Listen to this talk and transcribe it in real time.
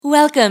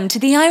Welcome to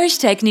the Irish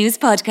Tech News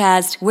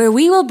Podcast, where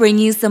we will bring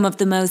you some of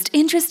the most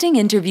interesting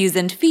interviews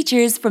and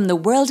features from the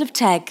world of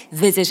tech.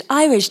 Visit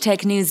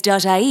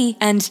irishtechnews.ie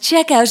and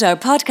check out our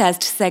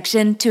podcast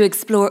section to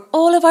explore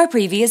all of our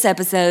previous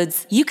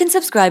episodes. You can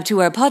subscribe to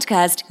our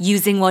podcast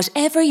using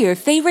whatever your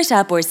favourite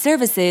app or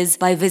service is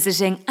by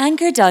visiting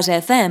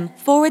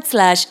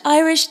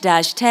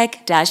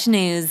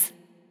anchor.fm/Irish-tech-news.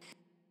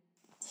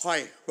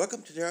 Hi,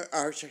 welcome to the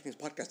Irish Tech News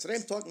Podcast. Today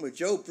I'm talking with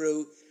Joe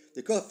Brew,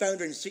 the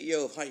co-founder and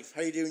CEO of Hyfe.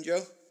 How are you doing,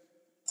 Joe?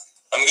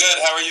 I'm good.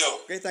 How are you?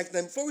 Great, thanks.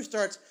 Now, before we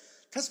start,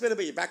 tell us a bit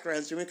about your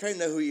background so we kind of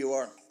know who you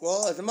are.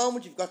 Well, at the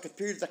moment, you've got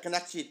computers that can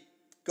actually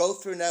go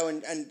through now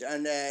and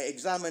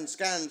examine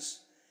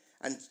scans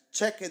and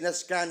check in the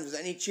scan if there's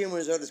any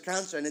tumours or there's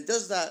cancer, and it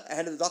does that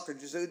ahead of the doctor.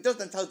 So it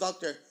doesn't tell the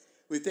doctor,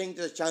 we think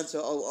there's a chance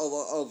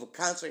of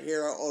cancer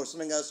here or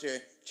something else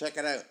here, check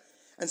it out.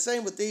 And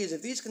same with these,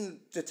 if these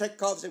can detect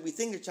causes that we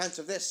think there's a chance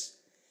of this,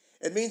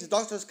 it means the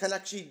doctors can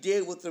actually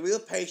deal with the real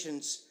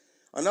patients.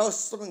 I know it's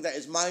something that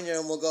is minor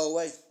and will go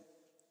away.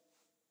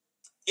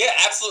 Yeah,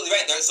 absolutely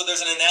right.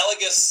 There's an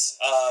analogous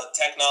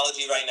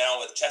technology right now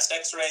with chest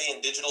X-ray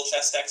and digital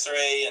chest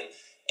X-ray, and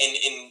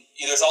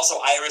there's also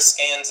iris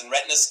scans and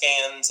retina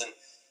scans, and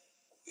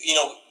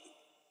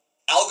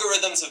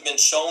algorithms have been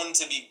shown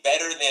to be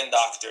better than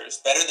doctors,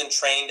 better than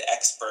trained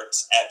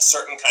experts at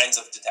certain kinds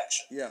of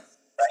detection. Yeah.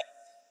 Right.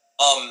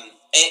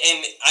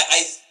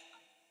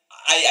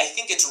 I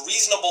think it's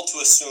reasonable to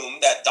assume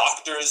that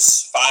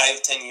doctors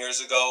 5-10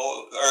 years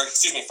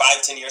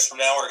from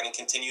now are going to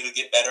continue to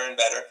get better and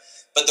better.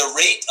 But the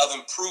rate of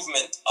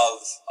improvement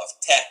of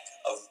tech,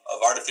 of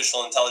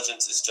artificial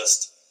intelligence is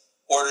just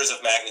orders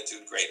of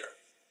magnitude greater.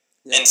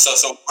 Yeah. And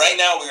so right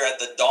now we're at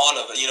the dawn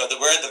of,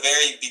 we're at the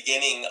very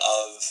beginning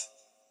of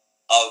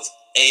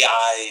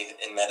AI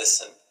in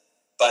medicine.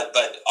 But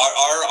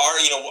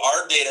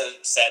our data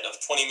set of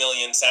 20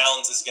 million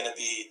sounds is going to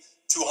be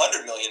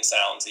 200 million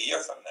sounds a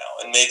year from now,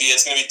 and maybe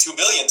it's going to be 2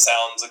 billion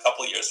sounds a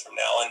couple of years from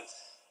now,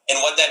 and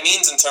what that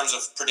means in terms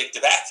of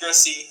predictive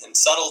accuracy and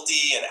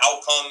subtlety and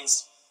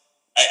outcomes,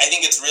 I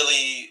think it's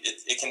really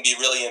it can be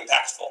really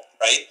impactful,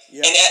 right?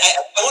 Yeah. And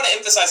I want to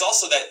emphasize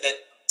also that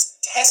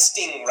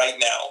testing right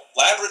now,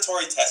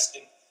 laboratory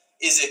testing,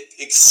 is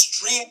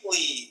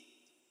extremely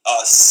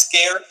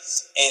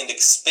scarce and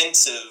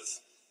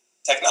expensive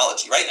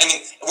technology, right? I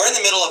mean, we're in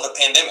the middle of a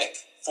pandemic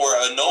for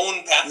a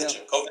known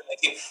pathogen,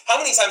 COVID-19. How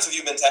many times have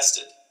you been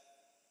tested?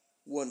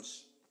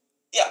 Once.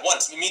 Yeah,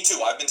 once. Me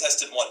too. I've been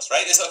tested once,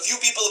 right? So a few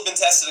people have been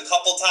tested a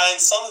couple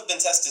times. Some have been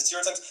tested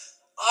 0 times.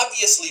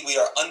 Obviously, we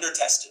are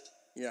under-tested.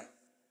 Yeah.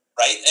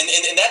 Right?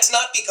 And that's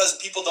not because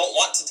people don't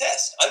want to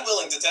test. I'm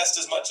willing to test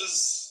as much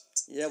as...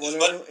 Yeah, well,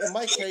 in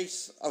my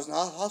case, I was in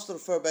hospital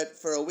for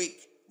a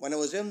week. When I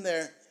was in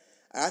there,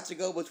 I had to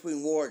go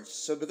between wards.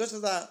 So because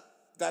of that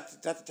had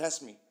to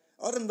test me.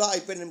 Other than that,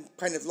 I've been in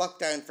kind of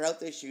lockdown for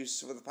health issues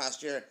for the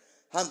past year.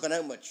 Haven't been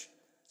out much.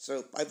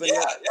 So I've been...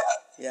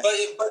 Yeah. But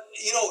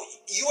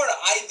you are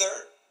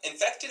either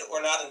infected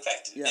or not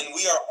infected. Yeah. And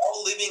we are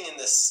all living in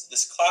this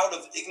cloud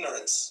of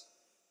ignorance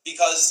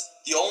because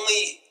the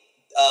only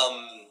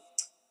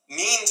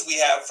means we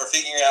have for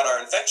figuring out our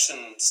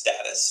infection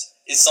status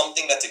is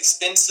something that's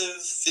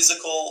expensive,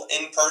 physical,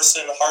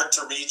 in-person, hard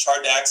to reach,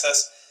 hard to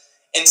access.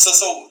 And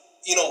so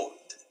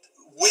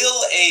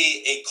will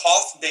a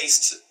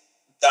cough-based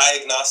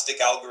diagnostic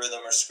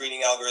algorithm or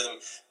screening algorithm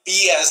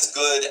be as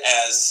good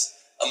as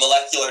a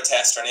molecular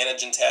test or an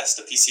antigen test,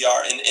 a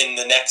PCR, in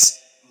the next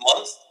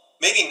month?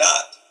 Maybe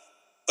not.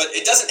 But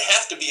it doesn't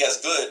have to be as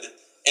good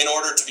in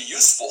order to be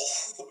useful,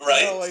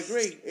 right? No, I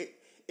agree.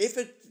 If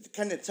it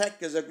can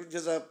detect there's a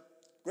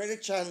greater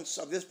chance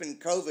of this being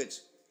COVID,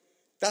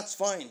 that's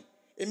fine.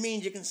 It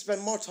means you can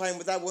spend more time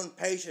with that one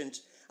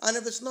patient. And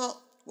if it's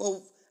not,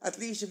 well, at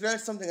least you've learned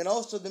something. And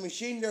also the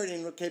machine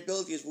learning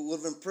capabilities will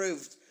have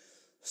improved.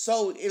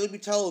 So it'll be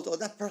told, oh,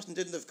 that person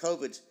didn't have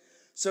COVID.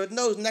 So it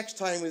knows next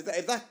time, if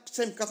that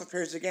same cough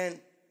appears again,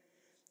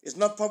 it's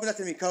probably not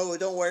going to be COVID,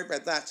 don't worry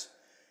about that.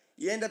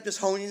 You end up just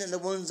honing in the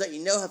ones that you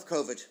know have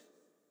COVID.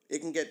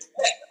 It can get...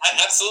 Yeah,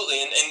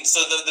 absolutely. And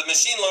so the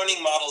machine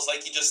learning models,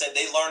 like you just said,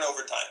 they learn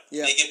over time.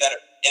 Yeah. They get better.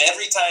 And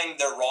every time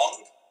they're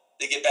wrong,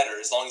 they get better,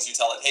 as long as you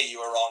tell it, hey, you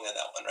were wrong on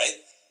that one,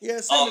 right?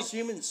 Yeah, same as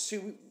humans.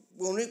 See,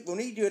 when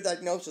we do a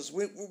diagnosis,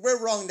 we're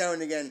wrong now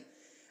and again.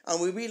 And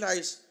we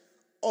realise...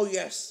 oh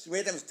yes, we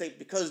made a mistake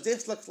because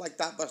this looks like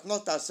that, but it's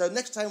not that. So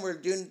next time we're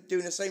doing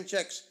the same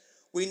checks,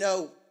 we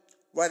know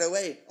right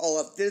away, oh,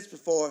 I've did this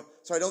before,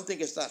 so I don't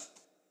think it's that.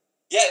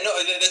 Yeah, no,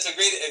 that's a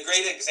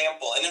great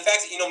example. And in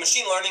fact,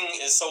 machine learning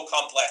is so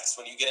complex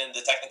when you get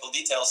into technical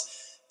details.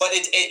 But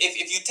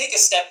if you take a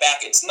step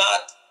back, it's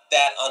not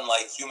that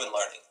unlike human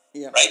learning,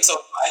 right?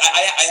 So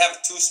I have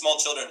 2 small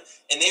children,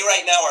 and they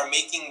right now are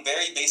making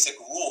very basic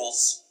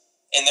rules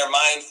in their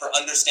mind for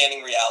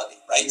understanding reality,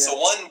 right? Yeah. So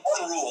one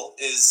rule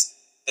is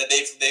that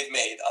they've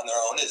made on their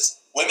own is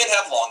women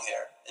have long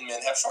hair and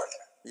men have short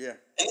hair. Yeah.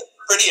 And it's a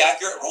pretty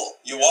accurate rule.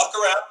 You walk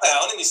around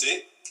town and you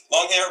see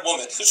long hair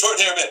woman, short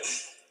hair man.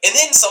 And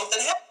then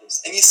something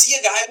happens and you see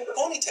a guy with a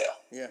ponytail.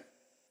 Yeah.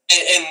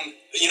 And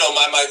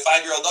my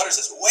 5-year-old daughter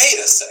says, "Wait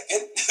a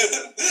second,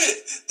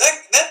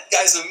 that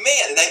guy's a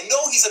man, and I know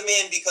he's a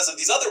man because of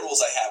these other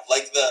rules I have,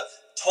 like the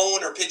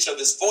tone or pitch of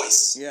his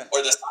voice,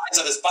 or the size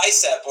of his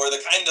bicep, or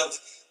the kind of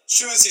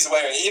shoes he's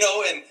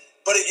wearing,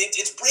 but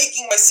it's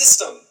breaking my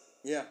system.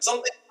 Yeah.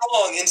 Something's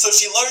wrong." And so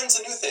she learns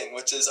a new thing,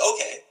 which is,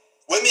 okay,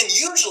 women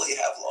usually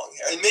have long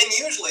hair, and men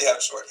usually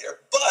have short hair,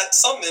 but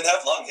some men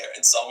have long hair,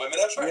 and some women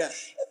have short hair.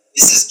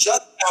 This is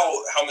just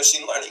how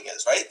machine learning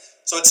is, right?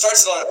 So it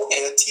starts on,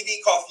 okay, a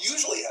TB cough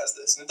usually has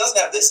this, and it doesn't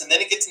have this, and then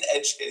it gets an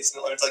edge case,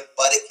 and it learns,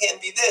 but it can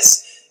be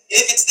this.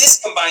 If it's this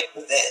combined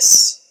with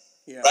this,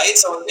 right?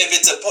 So if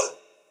it's a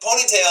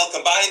ponytail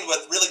combined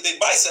with really big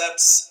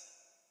biceps,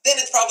 then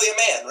it's probably a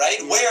man, right?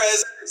 Yeah.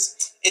 Whereas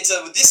it's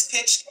this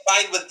pitch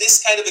combined with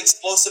this kind of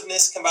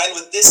explosiveness, combined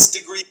with this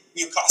degree of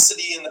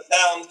mucosity in the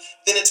sound,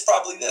 then it's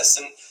probably this.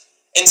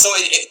 And so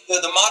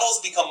the models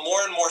become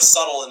more and more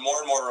subtle and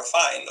more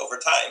refined over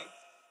time.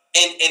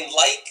 And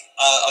like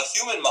a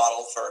human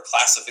model for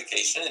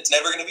classification, it's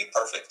never going to be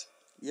perfect.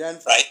 Yeah,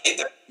 right?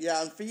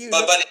 And for you,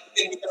 but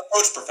we can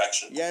approach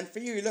perfection. Yeah, and for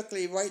you,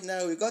 luckily, right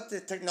now we've got the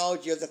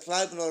technology of the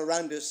cloud and all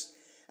around us,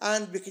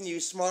 and we can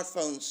use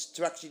smartphones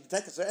to actually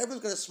detect it. So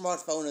everyone's got a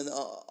smartphone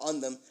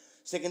on them,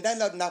 so they can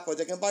download an app or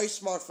they can buy a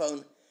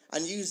smartphone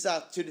and use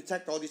that to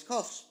detect all these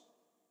coughs.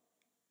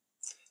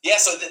 Yeah,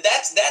 so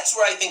that's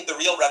where I think the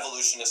real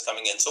revolution is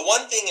coming in. So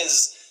one thing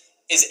is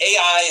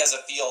AI as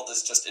a field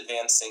is just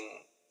advancing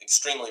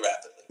extremely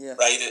rapidly,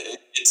 right?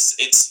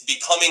 It's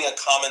becoming a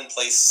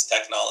commonplace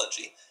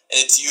technology,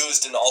 and it's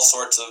used in all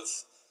sorts of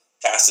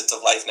facets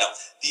of life now.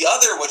 The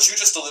other, what you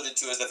just alluded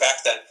to, is the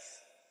fact that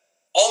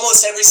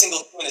almost every single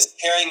human is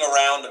carrying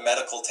around a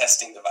medical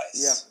testing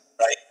device,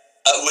 right?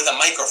 With a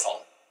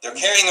microphone. They're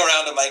carrying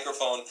around a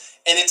microphone,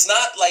 and it's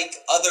not like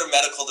other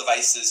medical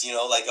devices,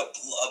 like a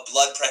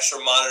blood pressure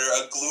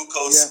monitor, a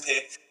glucose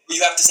pick, where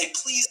you have to say,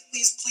 please,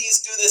 please,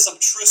 please do this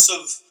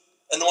obtrusive,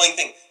 annoying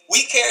thing.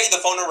 We carry the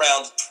phone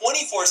around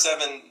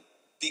 24/7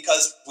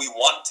 because we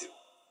want to,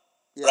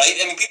 right?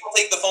 I mean, people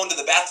take the phone to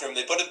the bathroom.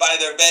 They put it by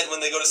their bed when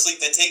they go to sleep.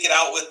 They take it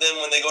out with them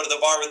when they go to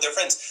the bar with their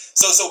friends.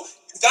 So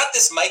you've got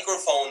this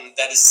microphone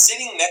that is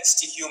sitting next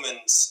to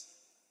humans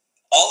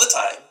all the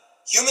time.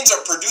 Humans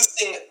are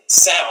producing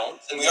sound,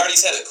 and we already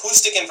said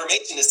acoustic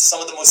information is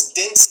some of the most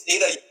dense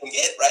data you can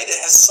get, right? It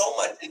has so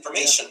much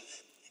information.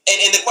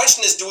 And the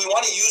question is, do we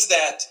want to use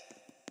that?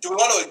 Do we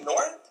want to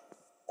ignore it?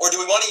 Or do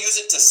we want to use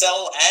it to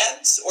sell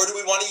ads? Or do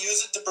we want to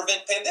use it to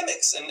prevent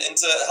pandemics and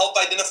to help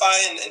identify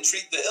and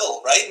treat the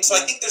ill, right? And so I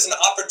think there's an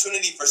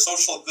opportunity for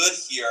social good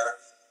here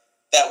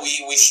that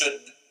we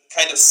should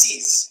kind of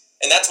seize.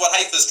 And that's what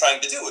Hyfe is trying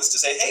to do, is to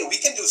say, hey, we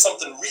can do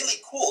something really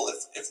cool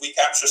if we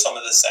capture some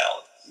of this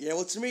sound. Yeah,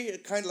 well, to me,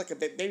 it's kind of like a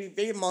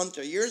baby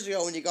monitor. Years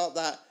ago, when you got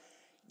that,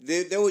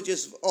 they were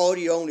just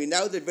audio only.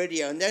 Now the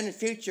video, and then in the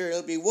future,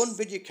 it'll be one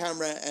video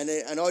camera and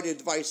an audio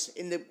device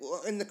in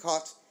the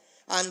cot,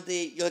 and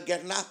you'll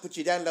get an app which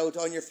you download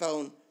on your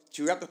phone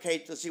to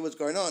replicate to see what's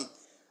going on.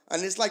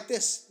 And it's like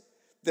this: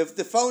 the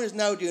phone is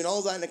now doing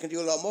all that, and it can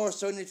do a lot more.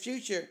 So in the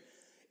future,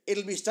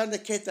 it'll be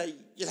standard kit that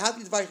you'll have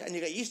the device and you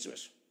get used to it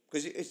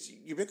because it's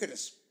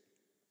ubiquitous.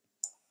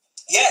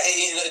 Yeah,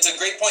 it's a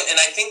great point, and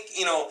I think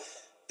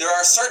there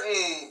are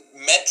certain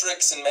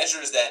metrics and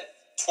measures that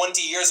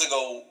 20 years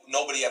ago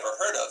nobody ever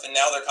heard of, and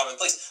now they're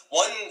commonplace.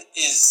 One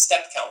is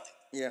step counting.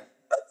 Yeah.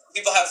 Right?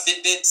 People have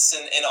Fitbits,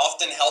 and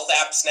often health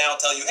apps now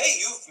tell you, hey,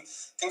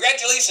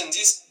 congratulations,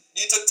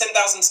 you took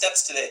 10,000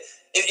 steps today.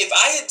 If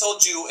I had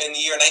told you in the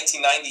year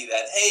 1990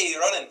 that, hey,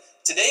 Ronan,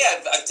 today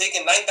I've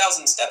taken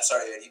 9,000 steps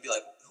already, you'd be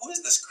like, who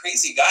is this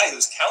crazy guy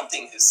who's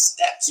counting his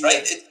steps,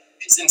 right?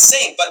 It's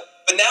insane. But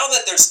now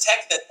that there's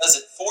tech that does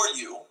it for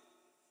you,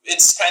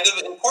 it's kind of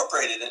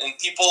incorporated, and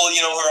people,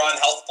 who are on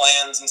health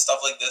plans and stuff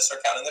like this are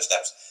counting their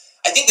steps.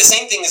 I think the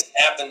same thing is going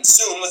to happen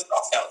soon with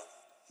cough counting.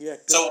 Yeah.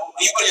 So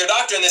when you go to your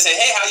doctor and they say,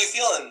 hey, how you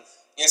feeling?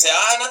 You say,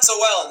 not so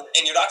well.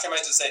 And your doctor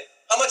might just say,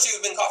 how much have you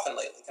been coughing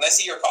lately? Can I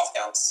see your cough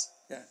counts?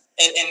 Yeah.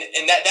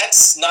 And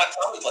that's not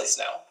commonplace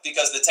now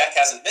because the tech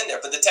hasn't been there,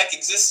 but the tech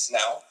exists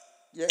now.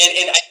 Yeah.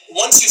 And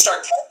once you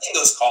start counting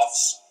those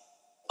coughs,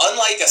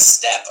 unlike a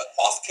step,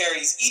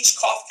 each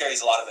cough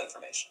carries a lot of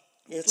information.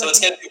 It's going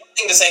to be one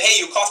thing to say, hey,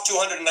 you coughed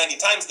 290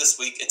 times this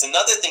week. It's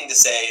another thing to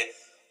say,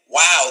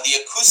 wow,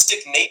 the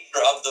acoustic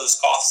nature of those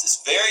coughs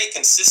is very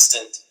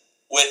consistent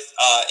with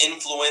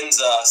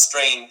influenza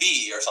strain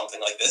B or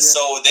something like this.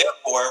 Yeah. So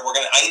therefore,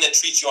 I'm going to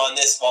treat you on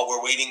this while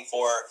we're waiting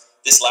for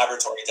this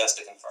laboratory test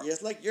to confirm. Yeah,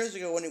 it's like years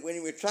ago when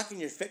you were tracking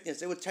your fitness,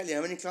 they would tell you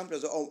how many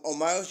kilometers or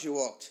miles you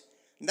walked.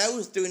 Now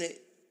it's doing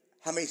it,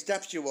 how many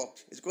steps you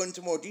walked. It's going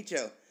into more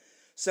detail.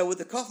 So with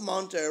the cough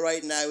monitor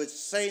right now, it's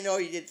saying,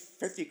 you did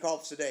 50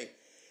 coughs a day.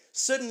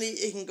 Suddenly,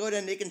 it can go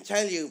down and it can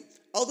tell you,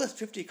 of those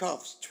 50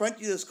 coughs,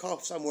 20 of those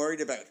coughs I'm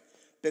worried about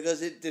because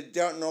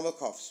they aren't normal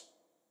coughs.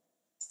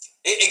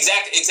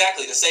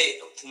 Exactly. To say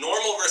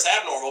normal versus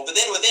abnormal, but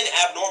then within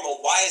abnormal,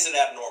 why is it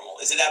abnormal?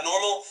 Is it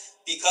abnormal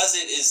because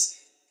it is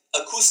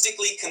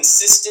acoustically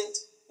consistent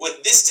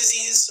with this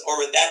disease or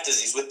with that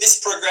disease, with this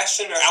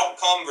progression or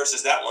outcome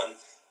versus that one?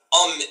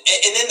 And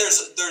then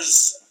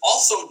there's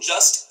also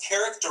just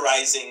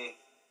characterizing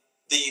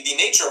the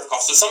nature of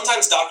cough. So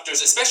sometimes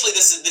doctors, especially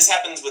this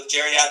happens with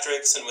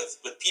geriatrics and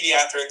with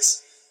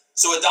pediatrics.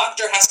 So a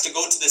doctor has to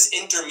go to this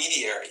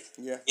intermediary.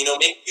 Yeah.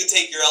 Maybe you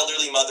take your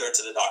elderly mother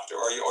to the doctor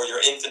or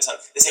your infant son.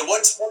 They say,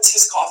 what's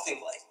his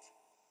coughing like?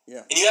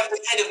 Yeah. And you have to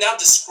kind of now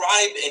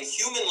describe in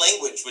human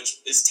language,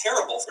 which is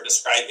terrible for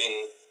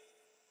describing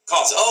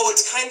coughs. Oh,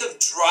 it's kind of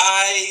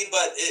dry,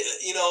 but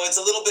it's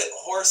a little bit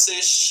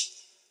hoarsish.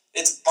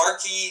 It's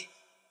barky,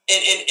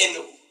 and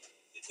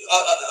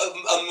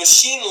a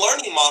machine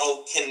learning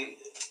model can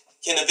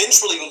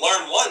eventually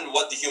learn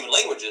what the human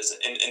language is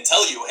and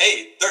tell you,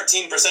 hey,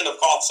 13% of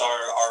coughs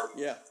are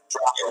dry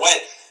or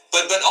wet,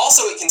 but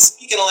also it can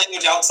speak in a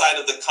language outside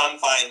of the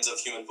confines of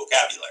human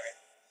vocabulary,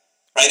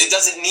 right? It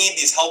doesn't need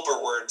these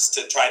helper words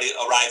to try to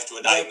arrive to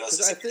a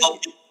diagnosis.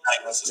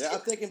 I'm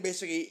thinking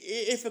basically,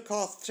 if a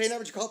cough, say an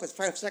average cough is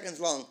 5 seconds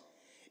long,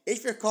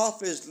 if your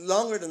cough is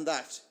longer than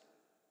that,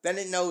 then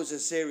it knows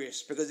it's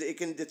serious, because it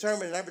can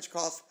determine an average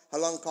cough, how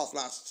long the cough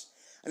lasts.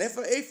 And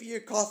if you're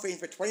coughing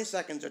for 20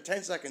 seconds or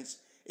 10 seconds,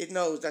 it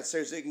knows that's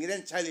serious. It can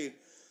then tell you,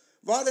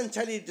 rather than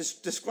tell you,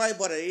 describe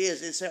what it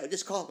is, it say,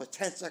 this cough is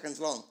 10 seconds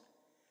long.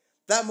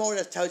 That more or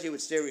less tells you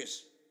it's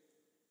serious.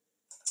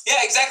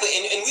 Yeah, exactly.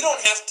 And we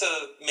don't have to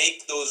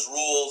make those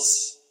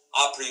rules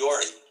a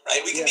priori,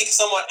 right? We can be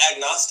somewhat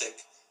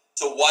agnostic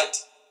to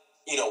what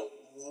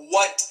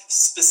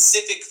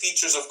specific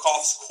features of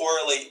coughs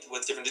correlate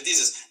with different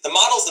diseases. The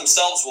models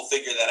themselves will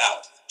figure that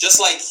out. Just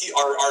like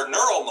our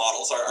neural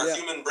models, our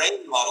human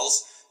brain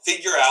models,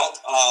 figure out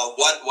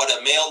what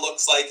a male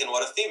looks like and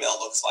what a female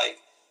looks like.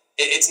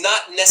 It's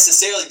not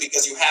necessarily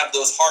because you have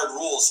those hard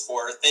rules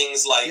for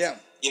things like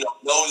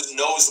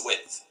nose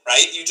width,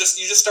 right? You just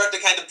start to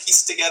kind of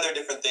piece together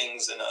different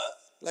things in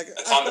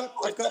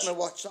I've got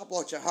my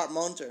stopwatch, a heart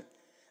monitor,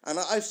 and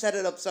I've set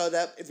it up so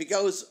that if it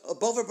goes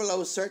above or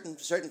below certain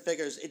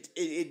figures,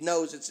 it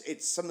knows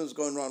it's something's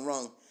going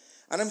wrong.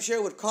 And I'm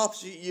sure with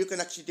coughs you can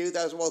actually do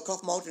that as well.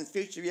 Cough monitor in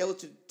future, you'll be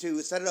able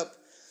to set it up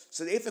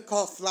so that if a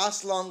cough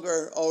lasts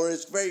longer or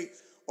is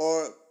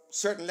or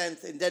certain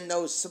length, it then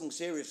knows something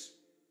serious.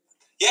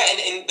 Yeah,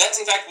 and that's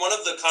in fact one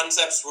of the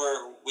concepts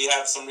where we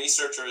have some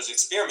researchers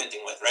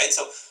experimenting with, right?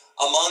 So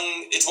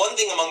it's one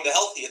thing among the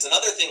healthy, it's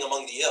another thing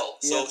among the ill.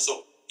 Yeah.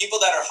 So people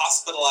that are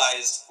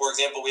hospitalized, for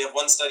example, we have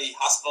one study,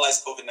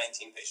 hospitalized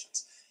COVID-19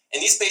 patients.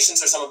 And these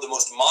patients are some of the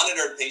most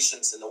monitored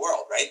patients in the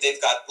world, right?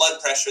 They've got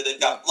blood pressure, they've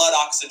got blood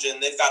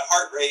oxygen, they've got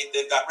heart rate,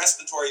 they've got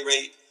respiratory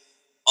rate,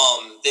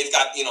 they've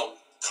got,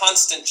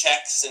 constant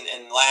checks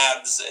and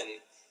labs.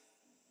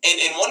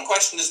 And one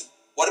question is,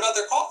 what about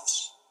their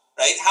coughs,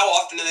 right? How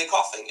often are they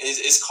coughing?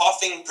 Is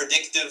coughing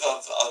predictive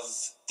of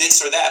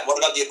this or that? What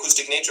about the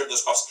acoustic nature of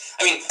those coughs?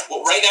 I mean,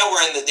 right now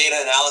we're in the data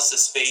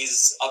analysis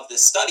phase of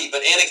this study,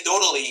 but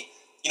anecdotally,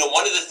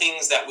 one of the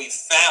things that we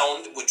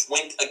found, which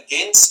went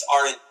against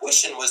our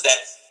intuition, was that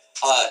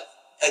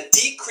a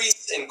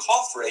decrease in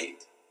cough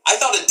rate, I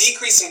thought a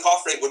decrease in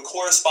cough rate would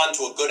correspond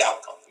to a good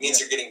outcome. It means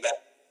you're getting better.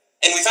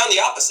 And we found the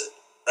opposite,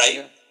 right?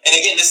 Yeah. And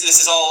again, this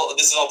is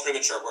all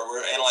premature.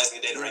 We're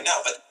analyzing the data right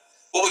now, but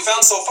what we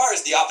found so far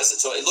is the opposite.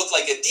 So it looked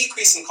like a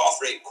decrease in cough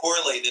rate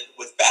correlated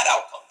with bad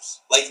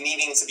outcomes, like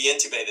needing to be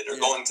intubated or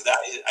going to the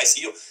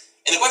ICU.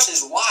 And the question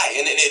is why?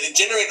 And it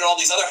generated all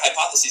these other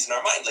hypotheses in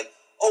our mind, like,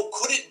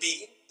 could it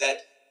be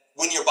that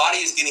when your body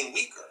is getting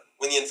weaker,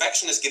 when the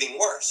infection is getting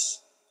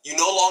worse, you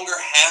no longer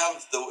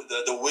have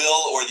the will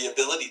or the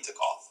ability to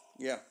cough?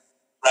 Yeah.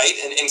 Right?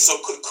 And so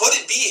could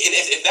it be, and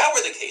if that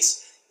were the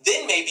case,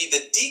 then maybe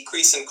the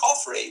decrease in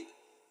cough rate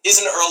is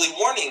an early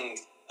warning,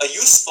 a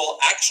useful,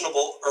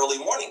 actionable early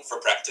warning for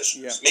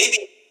practitioners. Yeah.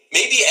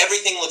 Maybe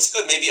everything looks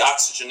good. Maybe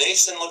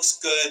oxygenation looks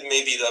good.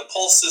 Maybe the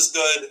pulse is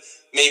good.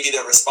 Maybe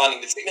they're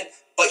responding to treatment.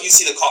 But you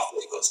see the cough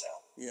rate goes down.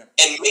 Yeah.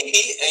 And maybe,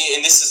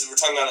 and we're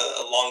talking about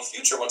a long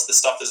future once this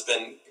stuff has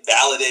been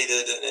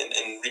validated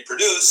and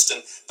reproduced.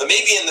 But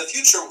maybe in the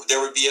future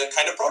there would be a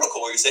kind of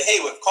protocol where you say, hey,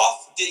 if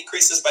cough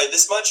decreases by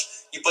this much,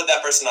 you put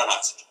that person on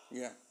oxygen.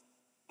 Yeah.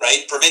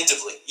 Right?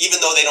 Preventively,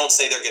 even though they don't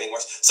say they're getting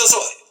worse. So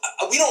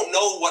we don't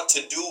know what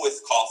to do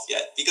with cough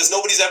yet because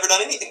nobody's ever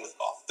done anything with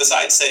cough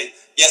besides say,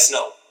 yes,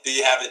 no. Do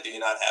you have it? Do you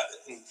not have it?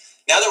 And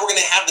now that we're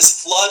going to have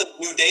this flood of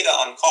new data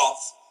on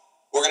cough,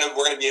 we're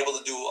gonna be able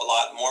to do a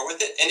lot more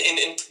with it.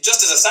 And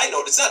just as a side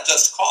note, it's not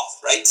just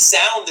cough, right?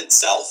 Sound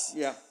itself.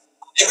 Yeah.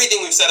 Everything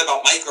we've said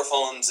about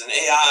microphones and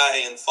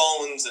AI and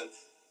phones and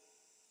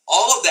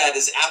all of that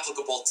is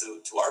applicable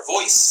to our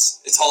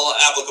voice. It's all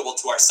applicable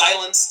to our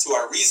silence, to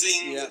our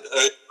breathing,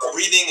 our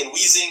breathing and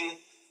wheezing.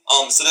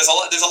 So there's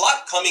a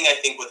lot coming, I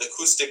think, with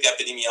acoustic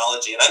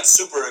epidemiology, and I'm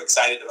super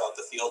excited about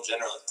the field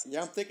generally.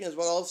 Yeah, I'm thinking as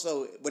well.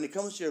 Also, when it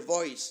comes to your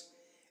voice,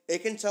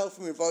 it can tell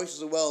from your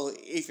voice as well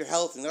if you're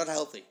healthy or not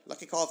healthy.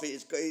 Like a coffee,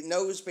 it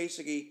knows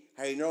basically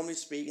how you normally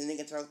speak, and it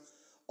can tell,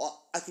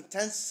 I can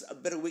sense a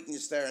bit of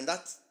weakness there, and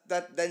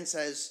that then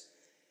says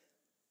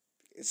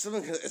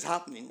something is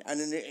happening,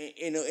 and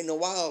in a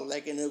while,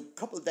 like in a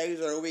couple of days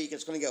or a week,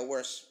 it's going to get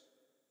worse.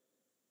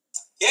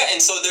 Yeah,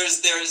 and so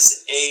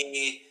there's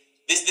a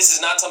this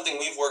is not something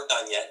we've worked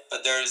on yet,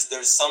 but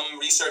there's some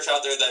research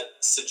out there that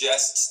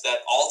suggests that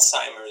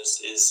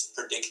Alzheimer's is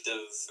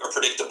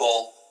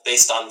predictable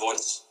based on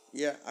voice.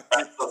 Yeah.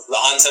 Right? So the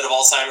onset of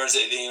Alzheimer's,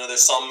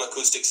 there's some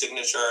acoustic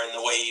signature in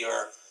the way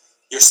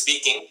you're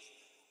speaking.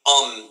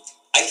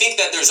 I think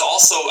that there's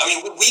also,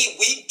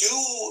 we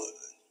do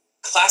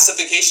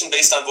classification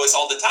based on voice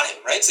all the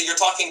time, right? So you're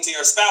talking to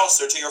your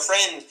spouse or to your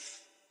friend,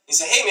 you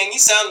say, hey man, you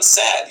sound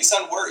sad, you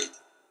sound worried.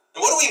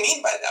 And what do we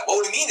mean by that?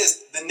 What we mean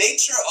is the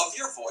nature of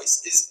your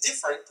voice is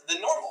different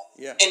than normal.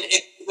 Yeah. And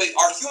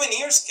our human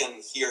ears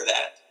can hear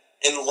that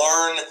and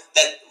learn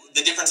that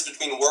the difference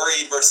between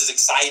worried versus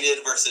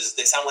excited versus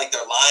they sound like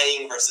they're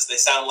lying versus they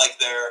sound like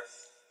they're,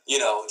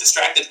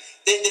 distracted.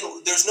 Then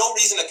there's no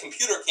reason a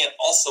computer can't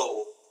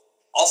also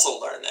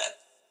learn that.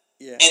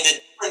 Yeah. And the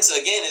difference,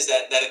 again, is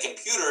that a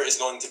computer is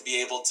going to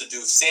be able to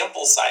do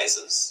sample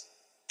sizes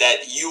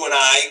that you and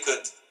I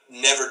could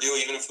never do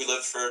even if we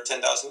lived for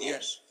 10,000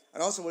 years. Yeah.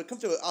 And also, when it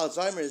comes to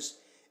Alzheimer's,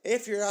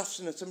 if you're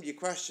asking somebody a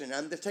question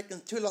and they're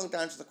taking too long to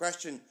answer the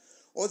question,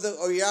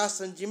 or you ask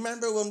them, do you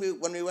remember when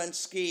we went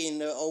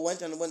skiing or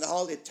went on a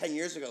holiday 10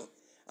 years ago?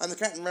 And they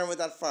can't remember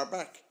that far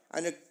back.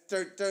 And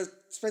they're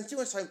spend too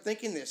much time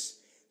thinking this,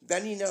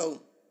 then you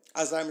know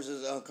Alzheimer's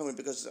is coming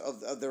because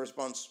of the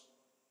response.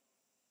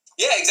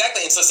 Yeah,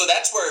 exactly. And so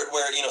that's where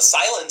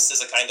silence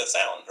is a kind of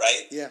sound,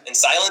 right? Yeah. And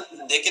silence is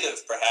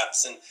indicative,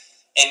 perhaps. And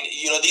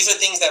these are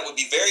things that would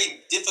be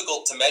very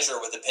difficult to measure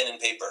with a pen and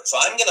paper. So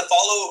I'm going to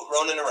follow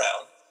Ronan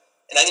around,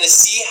 and I'm going to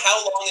see how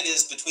long it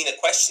is between a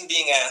question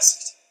being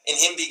asked and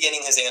him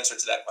beginning his answer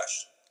to that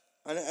question.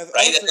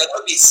 Right? That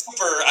would be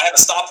super. I have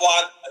a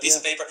stopwatch, a piece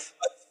of paper.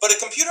 But a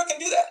computer can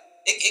do that.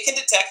 It can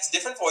detect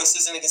different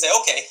voices, and it can say,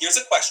 okay, here's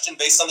a question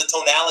based on the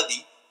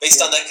tonality,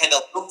 based on that kind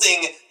of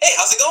lilting, hey,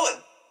 how's it going?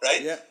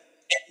 Right? Yeah.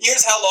 And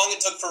here's how long it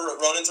took for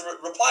Ronan to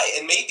reply.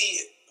 And maybe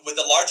with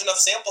a large enough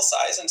sample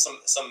size and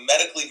some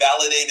medically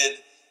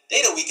validated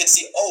data, we could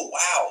see, oh,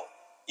 wow,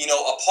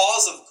 a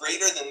pause of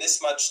greater than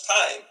this much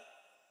time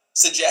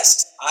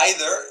suggests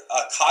either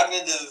a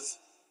cognitive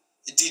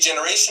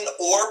degeneration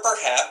or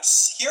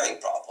perhaps hearing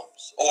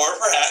problems, or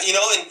perhaps,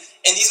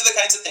 and these are the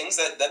kinds of things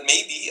that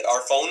maybe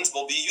our phones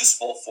will be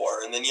useful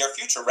for in the near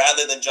future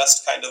rather than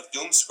just kind of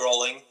doom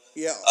scrolling.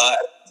 Yeah.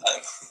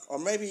 Or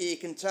maybe you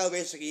can tell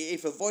basically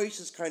if a voice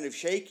is kind of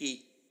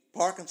shaky,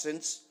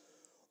 Parkinson's,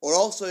 or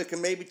also it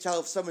can maybe tell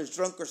if someone's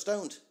drunk or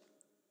stoned.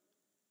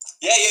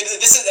 Yeah.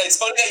 It's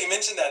funny that you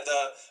mentioned that.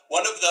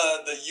 One of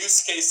the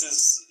use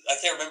cases, I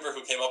can't remember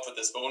who came up with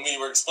this, but when we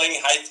were explaining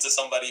Hyfe to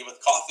somebody with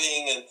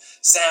coughing and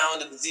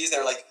sound and disease, they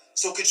were like,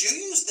 so could you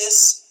use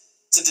this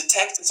to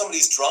detect if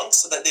somebody's drunk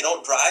so that they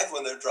don't drive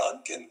when they're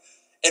drunk? And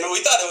we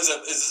thought it was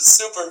a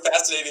super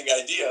fascinating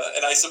idea.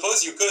 And I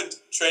suppose you could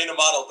train a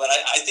model, but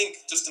I think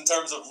just in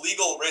terms of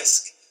legal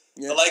risk,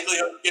 the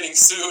likelihood of getting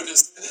sued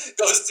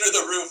goes through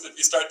the roof if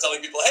you start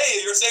telling people, hey,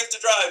 you're safe to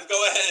drive,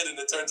 go ahead, and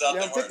it turns out they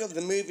weren't. I'm thinking of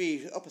the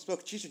movie Up and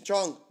Smoke, Cheech and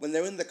Chong, when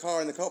they're in the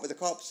car and they're caught with the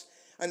cops,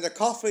 and they're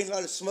coughing a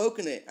lot of smoke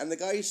in it, and the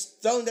guy's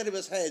stoned out of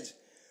his head,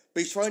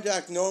 but he's trying to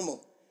act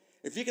normal.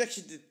 If you can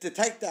actually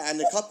detect that, and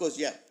the cop goes,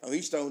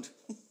 he's stoned.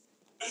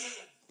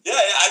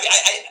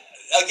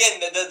 Again,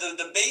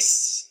 the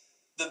base,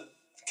 the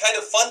kind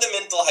of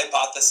fundamental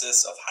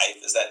hypothesis of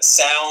Hyfe is that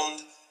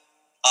sound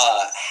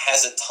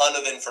has a ton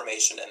of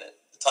information in it,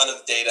 a ton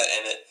of data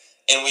in it,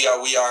 and we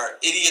are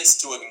idiots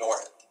to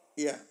ignore it.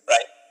 Yeah.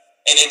 Right?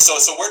 And so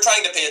we're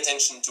trying to pay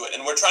attention to it,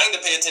 and we're trying to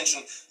pay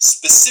attention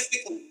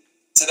specifically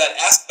to that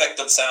aspect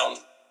of sound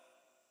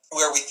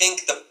where we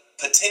think the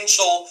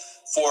potential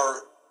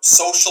for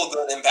social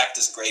good impact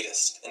is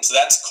greatest. And so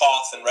that's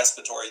cough and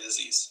respiratory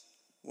disease.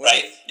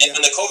 Right? And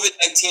when the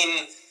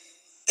COVID-19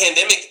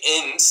 pandemic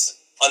ends,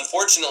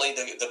 unfortunately,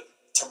 the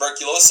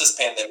tuberculosis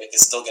pandemic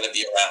is still going to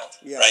be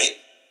around, right?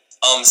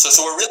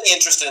 So we're really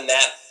interested in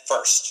that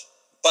first.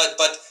 But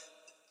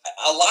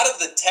a lot of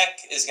the tech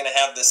is going to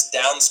have this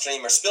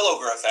downstream or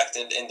spillover effect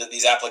into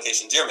these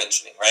applications you're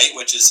mentioning, right?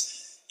 Which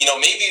is,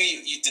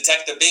 maybe you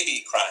detect a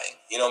baby crying.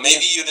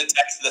 Maybe you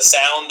detect the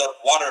sound of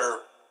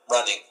water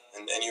running,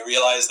 and you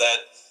realize that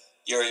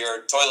your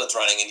toilet's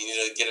running and you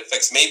need to get it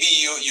fixed. Maybe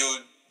you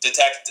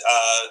detect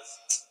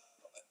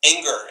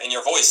anger in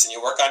your voice and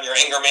you work on your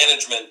anger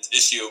management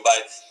issue.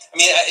 But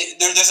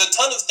there's a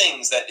ton of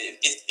things that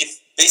if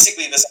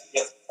basically this,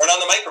 turn on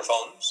the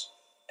microphones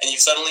and you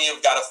suddenly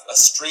have got a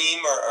stream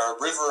or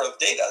a river of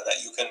data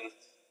that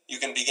you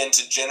can begin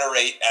to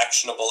generate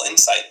actionable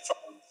insight from.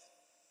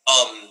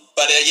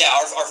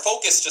 Our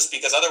focus, just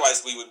because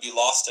otherwise we would be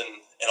lost in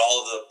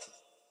all of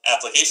the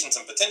applications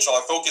and potential,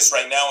 our focus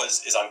right now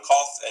is on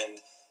cough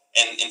and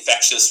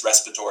infectious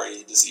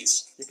respiratory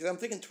disease. Because I'm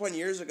thinking 20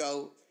 years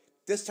ago,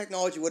 this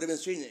technology would have been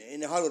seen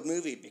in a Hollywood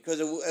movie because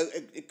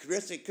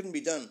it couldn't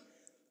be done.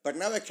 But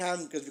now it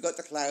can because we've got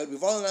the cloud.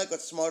 We've all now got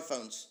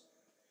smartphones.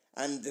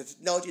 And the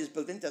technology is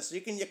built into us. So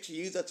you can actually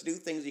use that to do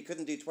things you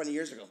couldn't do 20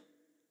 years ago.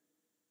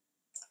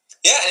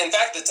 Yeah, and in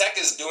fact, the tech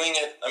is doing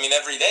it,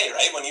 every day,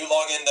 right? When you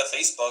log into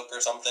Facebook or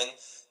something,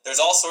 there's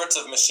all sorts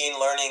of machine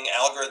learning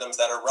algorithms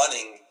that are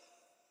running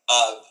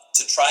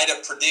to try to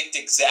predict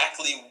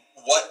exactly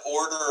what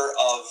order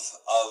of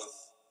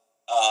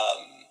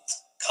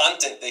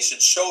content they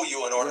should show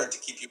you in order to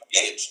keep you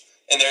engaged.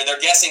 And they're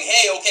guessing,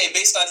 hey, okay,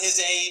 based on his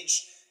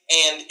age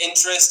and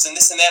interests and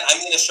this and that, I'm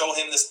going to show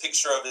him this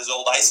picture of his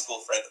old high school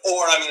friend,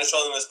 or I'm going to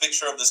show him this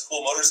picture of this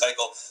cool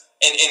motorcycle.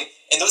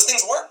 And those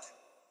things work.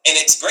 And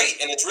it's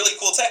great, and it's really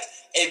cool tech.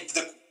 And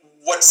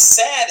what's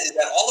sad is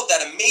that all of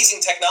that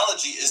amazing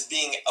technology is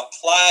being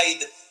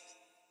applied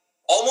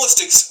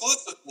almost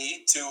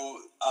exclusively to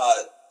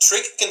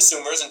trick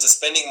consumers into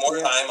spending more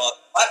time on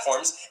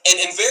platforms, and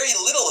very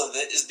little of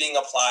it is being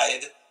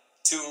applied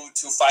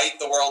to fight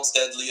the world's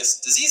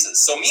deadliest diseases.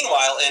 So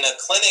meanwhile, in a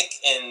clinic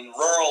in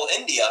rural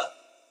India,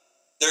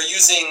 they're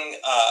using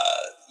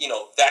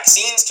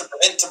vaccines to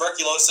prevent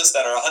tuberculosis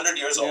that are 100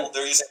 years old.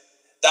 They're using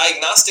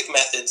diagnostic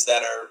methods that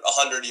are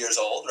 100 years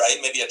old,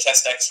 right? Maybe a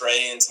chest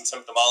x-ray and some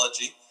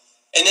symptomology.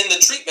 And then the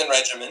treatment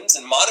regimens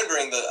and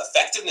monitoring the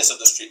effectiveness of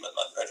those treatment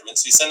regimens.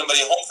 So you send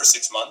somebody home for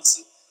 6 months.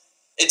 And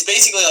it's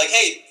basically like,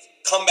 hey,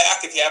 come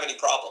back if you have any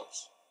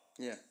problems.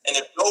 Yeah. And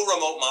there's no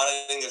remote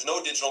monitoring. There's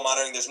no digital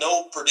monitoring. There's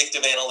no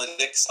predictive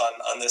analytics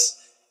on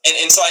this.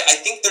 And so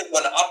I think there's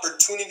an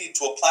opportunity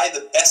to apply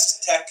the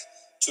best tech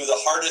to the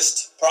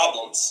hardest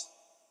problems,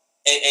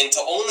 and to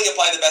only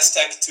apply the best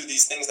tech to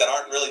these things that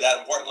aren't really that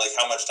important, like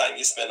how much time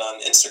you spend on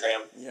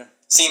Instagram,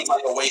 seems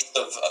like a waste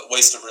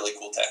of really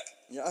cool tech.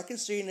 Yeah, I can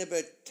see in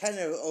about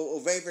 10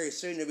 or very, very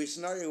soon there'll be a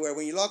scenario where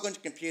when you log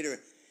onto the computer,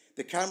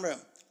 the camera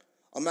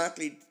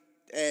automatically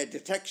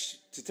detects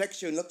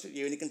you and looks at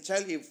you, and it can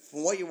tell you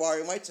from what you are.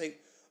 It might say,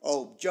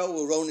 oh, Joe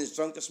or Ronan is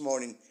drunk this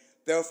morning,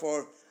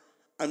 therefore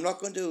I'm not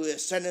going to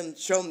show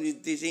him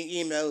these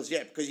emails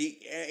yet because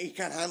he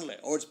can't handle it,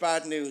 or it's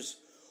bad news.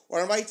 Or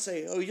I might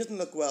say, oh, he doesn't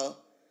look well.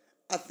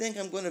 I think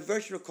I'm going to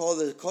virtually call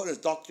his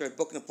doctor and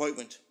book an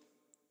appointment.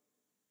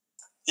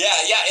 Yeah,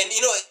 and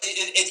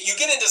you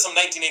get into some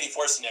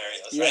 1984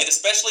 scenarios, right?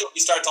 Especially when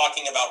you start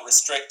talking about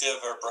restrictive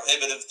or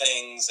prohibitive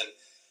things.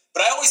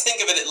 But I always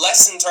think of it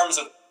less in terms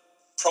of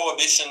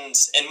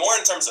prohibitions and more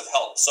in terms of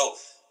help. So,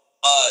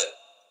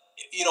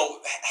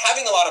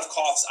 having a lot of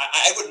coughs,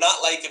 I would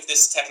not like if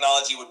this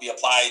technology would be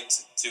applied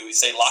to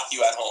say, lock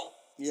you at home.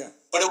 Yeah.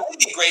 But it would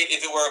be great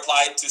if it were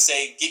applied to,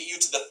 say, get you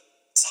to the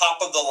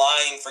top of the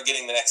line for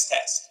getting the next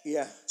test.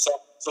 Yeah. So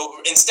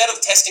instead of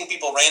testing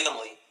people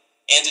randomly,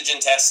 antigen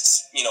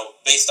tests,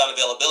 based on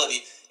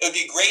availability, it would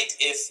be great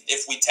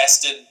if we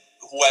tested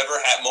whoever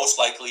had most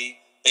likely,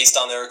 based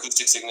on their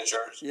acoustic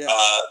signature,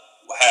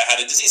 had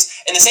a disease.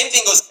 And the same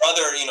thing goes for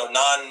other,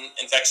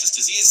 non-infectious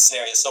disease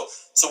scenarios.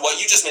 So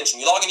what you just mentioned,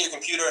 you log into your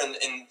computer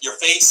and your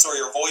face or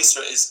your voice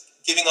is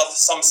giving off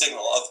some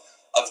signal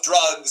of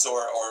drugs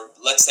or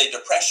let's say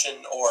depression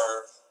or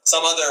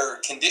some other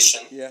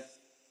condition. Yeah.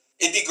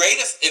 It'd be great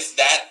if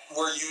that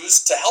were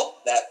used to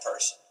help that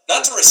person.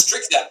 Not to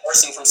restrict that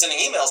person from sending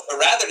emails, but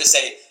rather to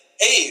say,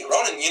 hey,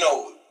 Ronan,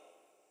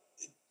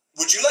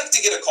 would you like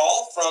to get a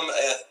call from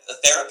a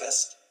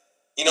therapist?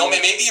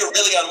 Maybe you're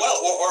really unwell.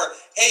 Or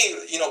hey,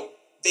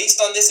 based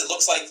on this, it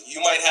looks like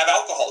you might have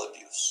alcohol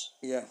abuse.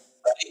 Yeah.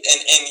 Right?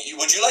 And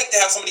would you like to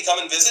have somebody come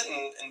and visit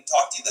and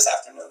talk to you this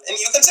afternoon? And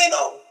you can say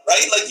no,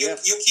 right? Like you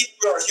keep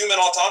your human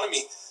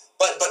autonomy.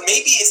 But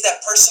maybe it's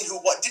that person who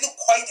didn't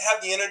quite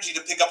have the energy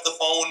to pick up the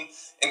phone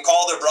and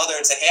call their brother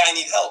and say, hey, I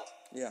need help.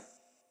 Yeah.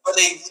 But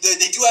they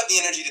do have the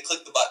energy to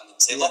click the button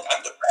and say, look,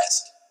 I'm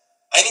depressed.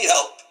 I need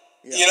help.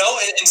 Yeah.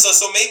 And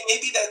so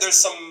maybe that there's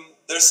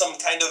some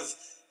kind of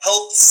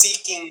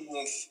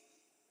health-seeking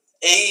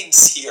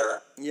aids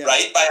here,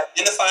 right? By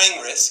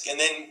identifying risk and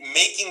then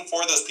making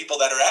for those people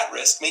that are at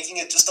risk, making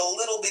it just a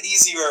little bit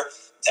easier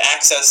to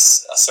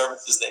access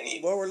services they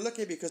need. Well, we're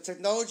lucky because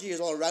technology is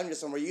all around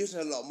us and we're using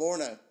it a lot more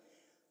now.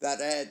 That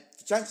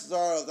the chances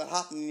are of that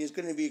happening is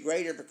going to be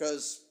greater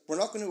because we're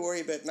not going to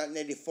worry about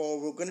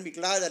 1984. We're going to be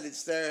glad that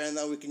it's there and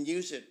that we can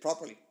use it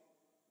properly.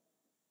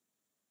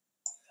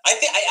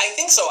 I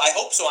think so. I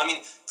hope so. I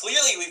mean,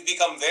 clearly we've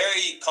become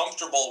very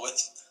comfortable with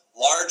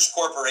large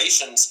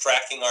corporations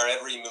tracking our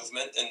every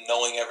movement and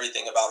knowing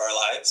everything about our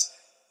lives.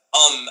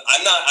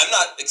 I'm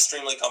not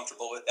extremely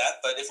comfortable with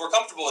that, but if we're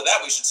comfortable with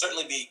that, we should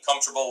certainly be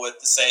comfortable with,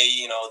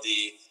 say,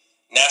 the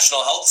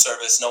National Health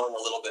Service knowing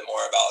a little bit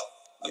more about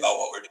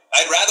what we're doing.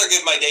 I'd rather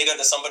give my data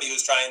to somebody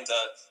who's trying to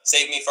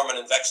save me from an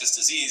infectious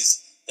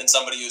disease than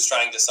somebody who's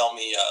trying to sell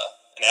me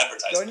an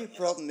advertisement. The only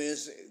problem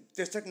is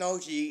this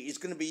technology is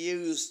going to be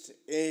used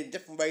in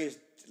different ways.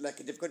 Like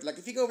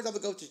if you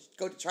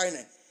go to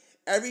China,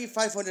 every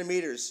 500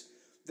 meters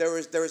there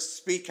is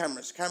speed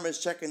cameras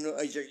checking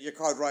your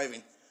car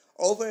driving.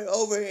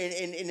 Over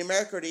in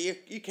America or the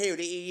UK or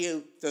the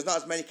EU, there's not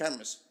as many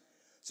cameras.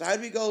 So how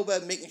do we go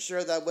about making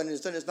sure that when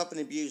it's done, it's not been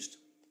abused?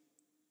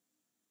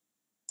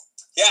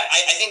 Yeah,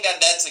 I think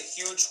that's a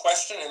huge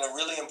question and a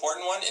really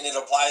important one, and it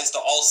applies to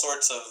all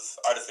sorts of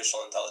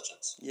artificial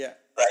intelligence. Yeah.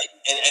 Right?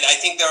 And I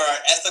think there are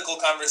ethical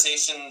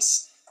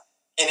conversations,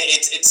 and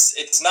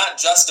it's not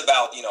just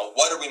about,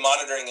 what are we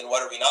monitoring and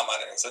what are we not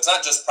monitoring. So it's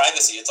not just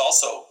privacy, it's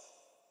also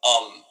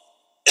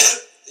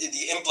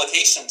the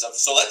implications of,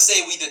 so let's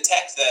say we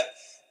detect that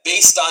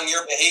based on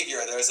your behavior,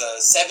 there's a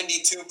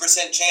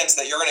 72% chance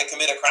that you're going to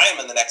commit a crime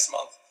in the next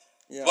month.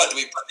 Yeah. What, do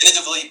we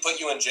preventatively put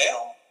you in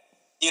jail?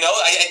 You know,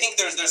 I think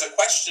there's a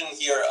question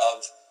here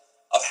of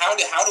how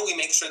do we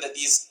make sure that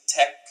this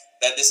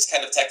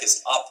kind of tech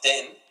is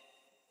opt-in,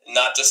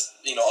 not just,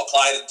 you know,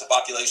 applied to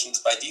populations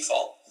by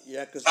default.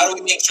 Yeah, how do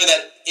we make sure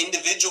that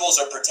individuals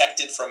are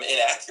protected from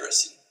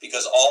inaccuracy?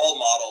 Because all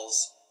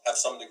models have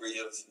some degree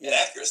of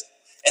inaccuracy.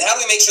 And how do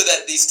we make sure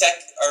that this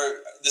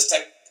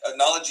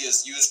technology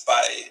is used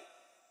by,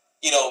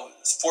 you know,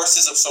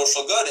 forces of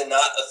social good and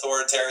not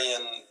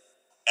authoritarian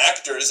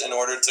actors in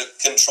order to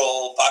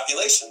control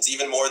populations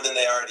even more than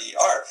they already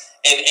are?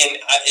 And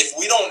if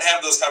we don't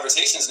have those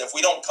conversations, and if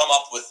we don't come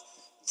up with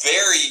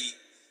very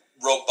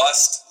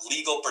robust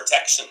legal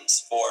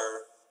protections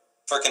for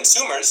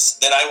consumers,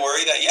 then I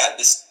worry that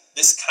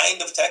this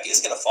kind of tech is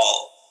going to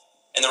fall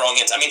in the wrong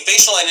hands. I mean,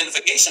 facial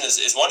identification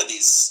is one of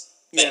these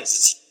things.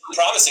 It's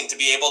promising to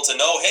be able to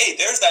know, hey,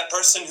 there's that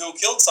person who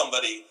killed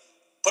somebody,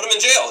 put them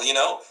in jail. You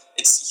know,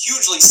 it's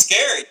hugely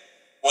scary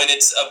when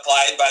it's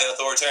applied by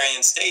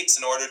authoritarian states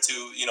in order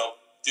to, you know,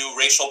 do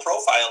racial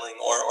profiling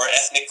or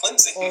ethnic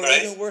cleansing. Or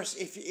right? even worse,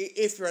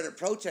 if you're at a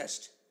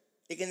protest,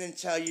 it can then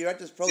tell you at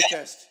this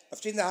protest. Yeah. I've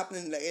seen that happen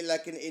in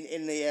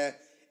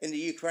the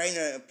Ukraine,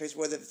 a place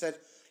where they've said,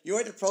 you're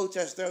at a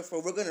protest,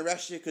 therefore we're going to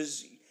arrest you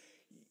because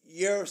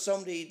you're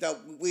somebody that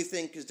we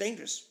think is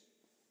dangerous.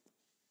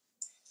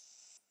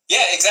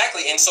 Yeah,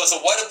 exactly. And so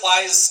what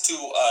applies to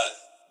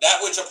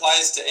that which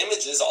applies to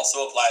images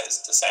also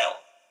applies to sound.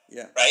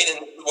 Yeah. Right?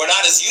 And we're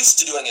not as used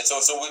to doing it. So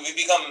we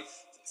become,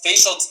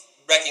 facial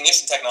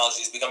recognition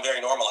technologies become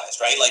very normalized,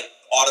 right? Like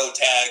auto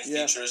tag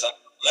features on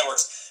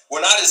networks.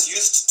 We're not as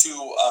used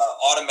to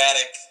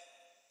automatic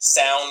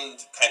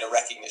sound kind of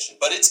recognition,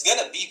 but it's going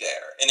to be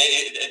there. And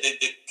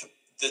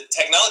the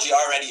technology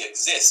already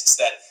exists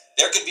that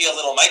there could be a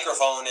little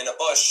microphone in a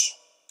bush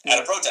at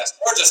a protest,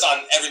 or just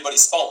on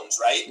everybody's phones,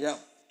 right? Yeah.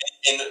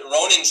 And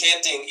Ronan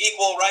chanting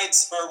equal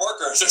rights for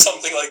workers or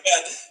something like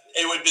that,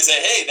 it would say,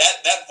 hey,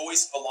 that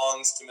voice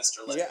belongs to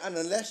Mr. Lin. Yeah, and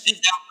unless you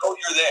know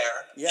you're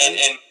there,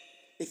 and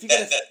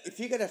if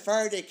you get a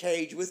Faraday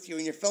cage with you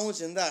and your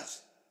phone's in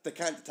that, they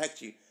can't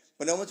detect you.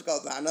 But no one's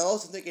got that. And I'm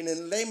also thinking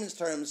in layman's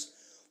terms,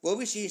 will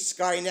we see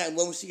Skynet and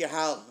will we see a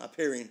HAL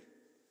appearing?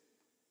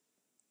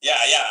 Yeah.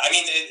 I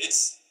mean,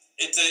 it's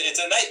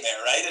a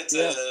nightmare, right? It's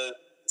a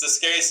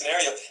scary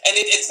scenario, and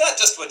it's not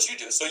just what you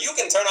do. So you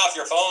can turn off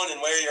your phone and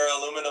wear your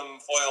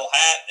aluminum foil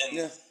hat and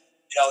you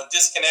know,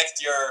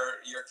 disconnect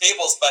your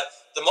cables. But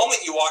the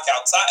moment you walk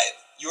outside,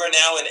 you are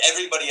now in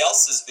everybody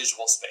else's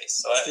visual space.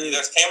 So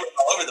there's cameras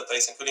all over the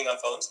place, including on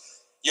phones.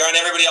 You're in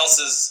everybody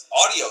else's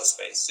audio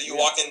space. So you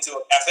walk into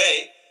a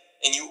cafe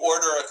and you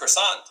order a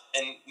croissant,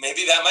 and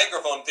maybe that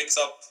microphone picks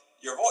up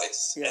your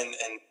voice and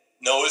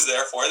knows,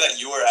 therefore, that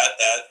you were at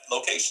that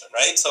location,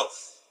 right? So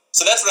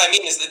that's what I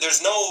mean, is that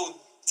there's no,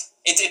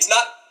 it's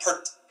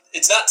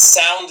not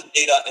sound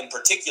data in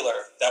particular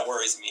that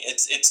worries me.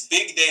 It's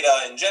big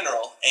data in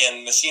general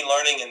and machine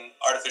learning and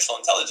artificial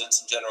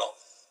intelligence in general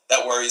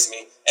that worries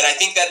me. And I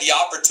think that the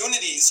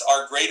opportunities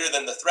are greater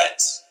than the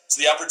threats.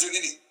 So the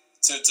opportunity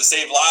to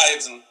save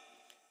lives and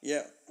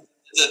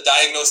to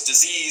diagnose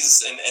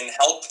disease and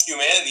help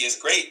humanity is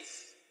great.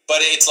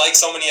 But it's like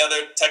so many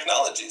other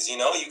technologies, you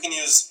know, you can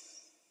use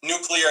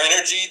nuclear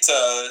energy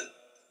to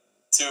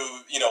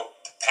you know,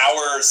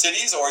 power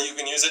cities, or you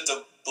can use it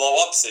to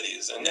blow up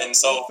cities. And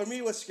so... Well, for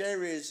me, what's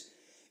scary is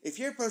if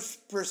you're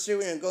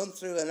pursuing and going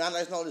through and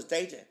analyzing all this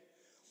data,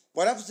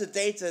 what happens to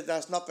data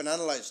that's not been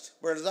analyzed?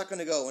 Where is that going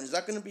to go? And is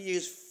that going to be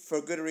used for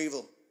good or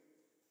evil?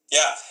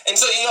 Yeah. And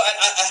so, you know,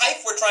 at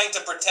Hyfe, we're trying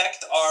to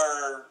protect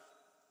our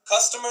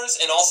customers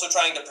and also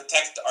trying to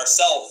protect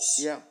ourselves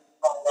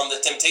from the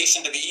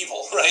temptation to be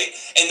evil, right?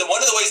 And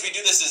one of the ways we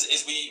do this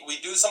is we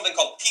do something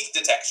called peak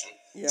detection.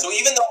 Yeah. So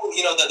even though,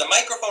 you know, the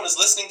microphone is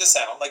listening to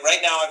sound, like right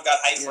now I've got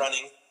Hyfe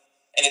running,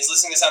 and it's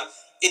listening to sound,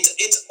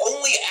 it's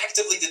only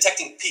actively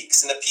detecting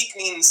peaks, and a peak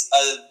means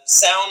a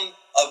sound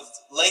of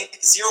length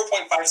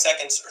 0.5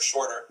 seconds or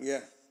shorter. Yeah.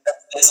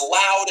 It's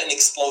loud and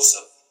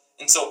explosive.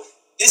 And so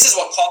this is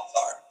what coughs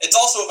are. It's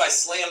also if I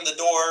slam the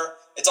door.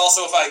 It's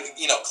also if I,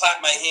 you know,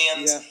 clap my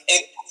hands. And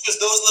it captures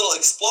those little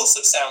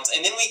explosive sounds,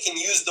 and then we can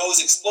use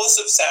those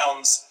explosive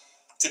sounds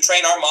to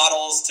train our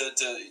models to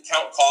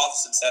count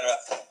coughs, etc.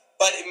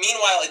 But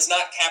meanwhile, it's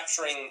not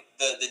capturing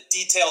the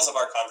details of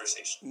our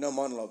conversation. No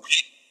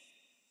monologues.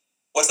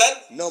 What's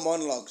that? No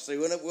monologues. So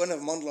we won't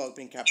have monologue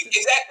being captured.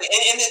 Exactly.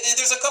 And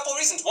there's a couple of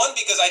reasons. One,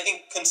 because I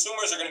think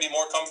consumers are going to be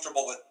more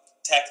comfortable with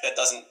tech that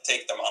doesn't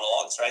take the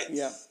monologues, right?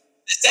 Yeah.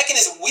 The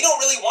second is we don't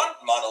really want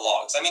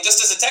monologues. I mean,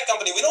 just as a tech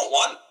company, we don't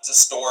want to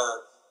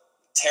store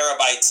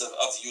terabytes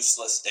of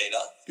useless data.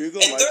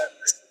 Google and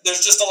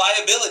there's just a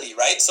liability,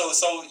 right? So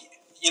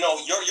you know,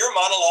 your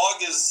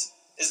monologue is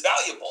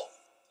valuable.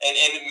 And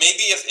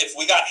maybe if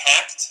we got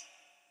hacked,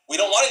 we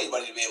don't want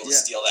anybody to be able to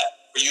steal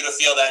that. For you to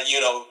feel that, you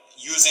know,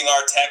 using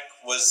our tech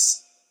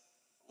was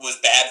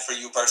bad for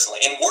you personally.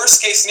 In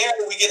worst case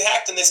scenario, we get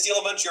hacked and they steal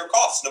a bunch of your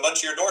coughs and a bunch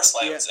of your door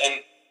slams. And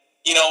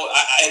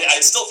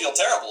I'd still feel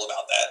terrible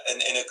about that,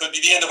 and it could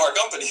be the end of our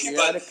company. Yeah,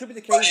 but and it could be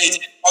the case. It's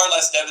far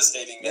less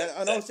devastating. Yeah,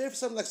 I know. Say for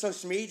something like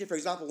social media, for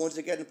example, once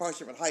they get in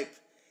partnership with Hype,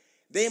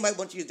 they might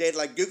want to use data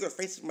like Google or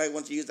Facebook might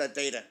want to use that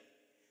data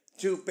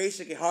to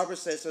basically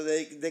harvest it so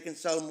they can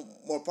sell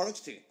more products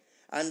to you.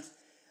 And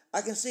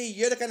I can see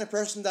you're the kind of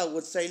person that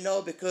would say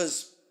no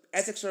because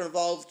ethics are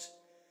involved,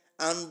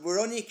 and we're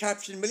only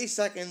capturing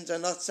milliseconds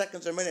and not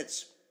seconds or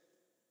minutes.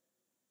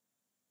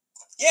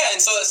 Yeah,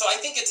 and so I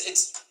think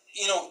it's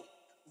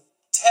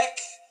tech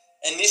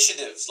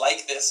initiatives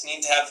like this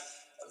need to have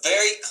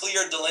very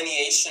clear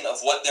delineation of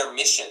what their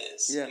mission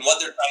is and what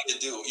they're trying to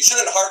do. You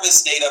shouldn't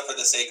harvest data for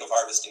the sake of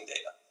harvesting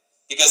data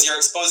because you're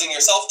exposing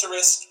yourself to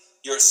risk.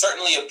 You're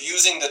certainly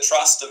abusing the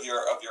trust of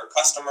your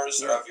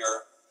customers or of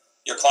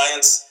your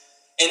clients.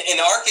 In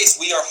our case,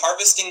 we are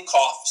harvesting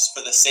coughs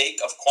for the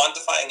sake of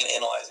quantifying and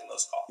analyzing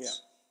those coughs.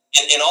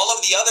 Yeah. And in all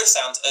of the other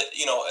sounds,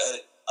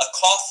 a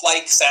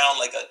cough-like sound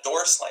like a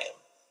door slam,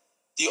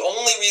 the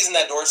only reason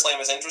that door slam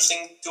is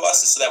interesting to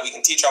us is so that we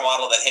can teach our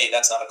model that, hey,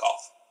 that's not a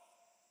cough,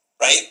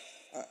 right?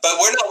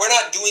 But we're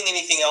not doing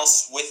anything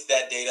else with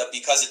that data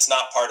because it's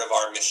not part of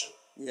our mission.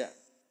 Yeah.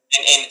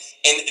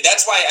 And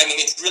that's why,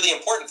 it's really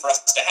important for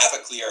us to have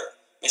a clear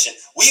mission.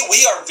 We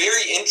are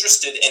very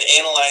interested in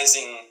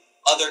analyzing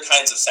other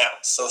kinds of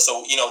sounds. So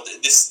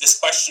this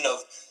question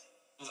of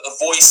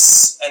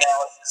voice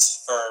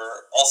analysis for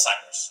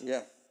Alzheimer's.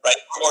 Yeah. Right?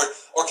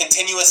 Or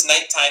continuous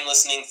nighttime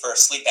listening for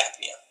sleep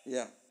apnea.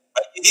 Yeah.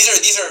 Right?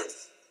 These are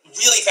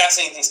really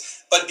fascinating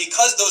things. But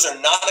because those are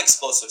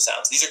non-explosive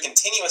sounds, these are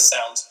continuous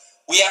sounds,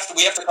 we have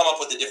to come up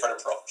with a different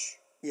approach.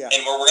 Yeah.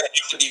 And we're going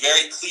to have to be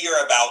very clear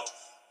about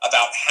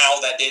how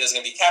that data is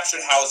going to be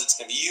captured, how is it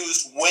going to be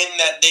used, when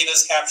that data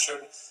is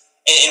captured.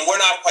 And we're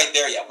not quite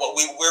there yet.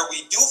 Where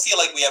we do feel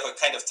like we have a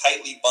kind of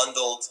tightly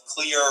bundled,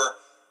 clear,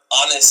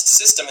 honest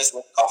system is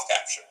with cough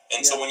capture.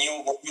 And so when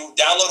you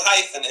download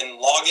Hyfe and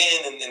log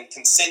in and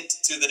consent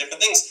to the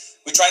different things,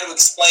 we try to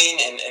explain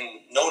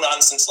in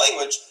no-nonsense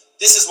language,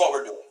 this is what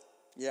we're doing.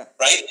 Yeah.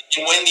 Right?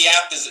 And when the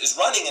app is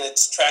running and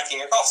it's tracking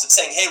your coughs, it's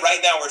saying, hey,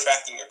 right now we're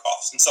tracking your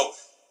coughs. And so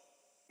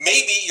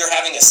maybe you're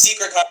having a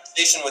secret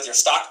conversation with your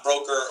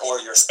stockbroker or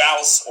your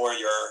spouse or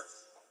your,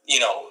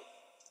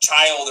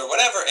 child or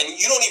whatever, and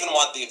you don't even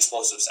want the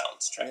explosive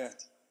sounds tracked. Yeah.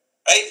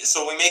 Right?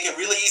 So we make it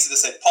really easy to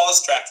say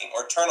pause tracking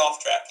or turn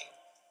off tracking,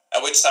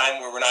 at which time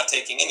we're not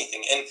taking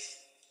anything. And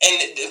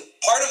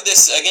part of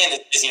this, again,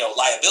 is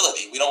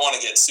liability. We don't want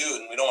to get sued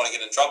and we don't want to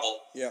get in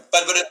trouble. Yeah.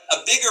 But a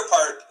bigger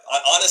part,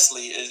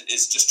 honestly,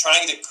 is just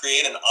trying to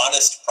create an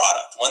honest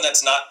product, one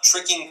that's not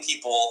tricking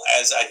people,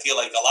 as I feel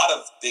like a lot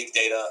of big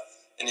data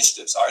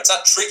initiatives are. It's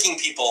not tricking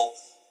people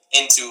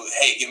into,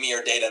 hey, give me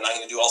your data and I'm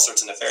going to do all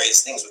sorts of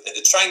nefarious things with it.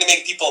 It's trying to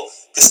make people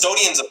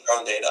custodians of their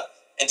own data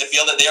and to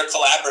feel that they are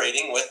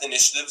collaborating with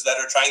initiatives that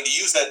are trying to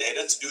use that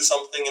data to do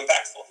something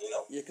impactful,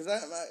 Yeah, because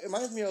it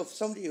reminds me of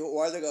somebody a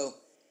while ago.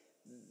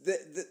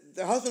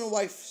 The husband and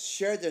wife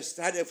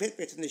had their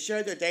Fitbits and they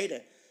shared their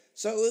data.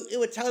 So it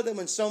would tell them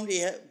when somebody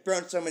had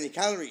burned so many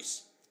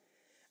calories.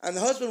 And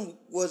the husband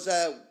was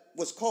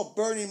caught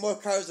burning more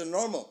calories than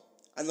normal.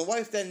 And the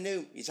wife then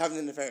knew he's having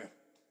an affair.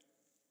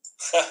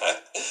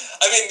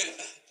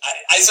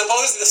 I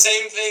suppose the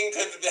same thing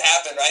could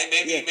happen, right?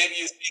 Maybe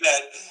you see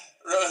that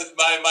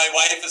my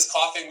wife is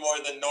coughing more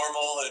than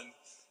normal,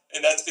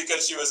 and that's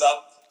because she was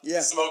up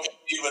smoking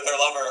weed with her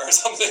lover or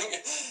something.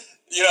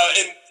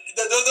 And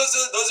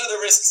those are the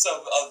risks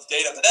of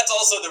data, but that's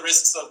also the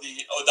risks of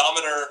the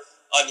odometer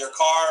on your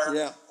car,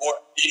 or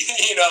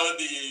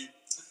the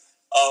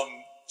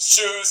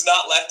shoes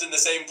not left in the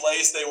same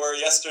place they were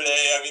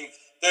yesterday.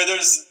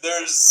 There's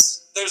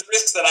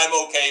risks that I'm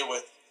okay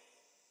with.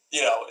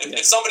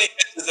 If somebody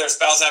catches their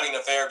spouse having an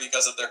affair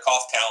because of their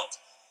cough count,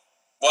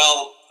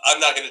 well,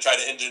 I'm not going to try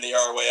to engineer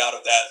our way out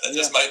of that. That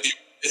just might be,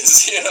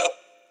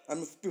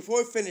 And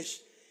before we finish,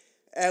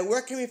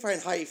 where can we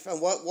find Hyfe and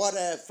what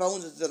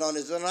phones is it on?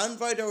 Is it on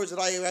Android or is it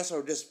iOS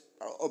or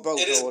both?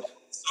 It is.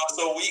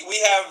 So we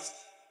have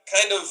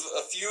kind of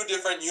a few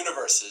different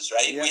universes,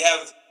 right? Yeah. We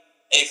have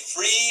a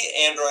free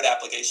Android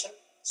application.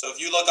 So if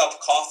you look up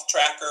Cough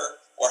Tracker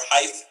or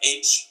Hyfe,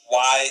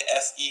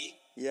 Hyfe,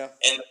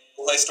 in the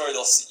Play Store,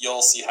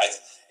 you'll see Hyfe.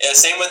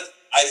 Same with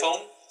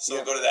iPhone.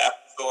 So go to the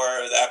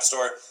App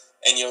Store,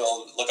 and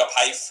you'll look up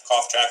Hyfe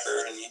Cough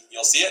Tracker, and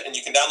you'll see it, and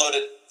you can download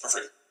it for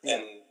free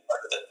and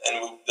part of it,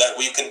 and that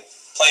we can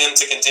plan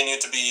to continue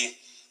to be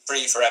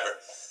free forever.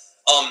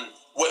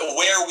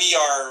 Where we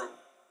are,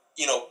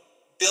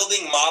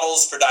 building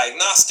models for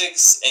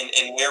diagnostics,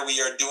 and where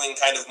we are doing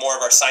kind of more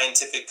of our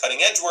scientific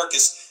cutting edge work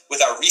is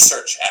with our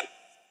research app.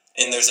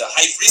 And there's a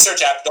Hyfe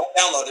research app. Don't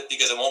download it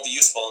because it won't be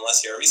useful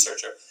unless you're a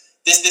researcher.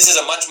 This is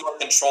a much more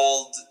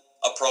controlled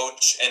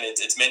approach, and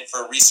it's meant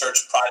for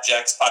research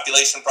projects,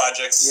 population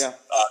projects,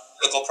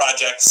 clinical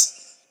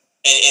projects,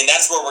 and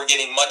that's where we're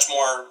getting much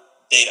more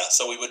data.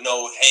 So we would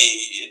know,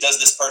 hey, does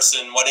this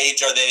person, what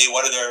age are they,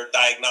 what are their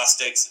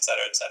diagnostics, et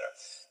cetera, et cetera.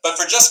 But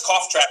for just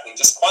cough tracking,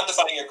 just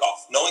quantifying your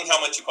cough, knowing how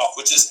much you cough,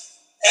 which is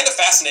kind of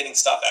fascinating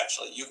stuff,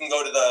 actually. You can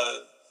go to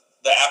the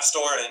the App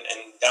Store and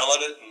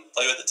download it and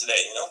play with it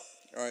today, you know?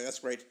 All right, that's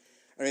great.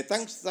 I mean,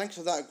 thanks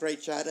for that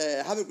great chat.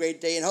 Have a great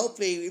day, and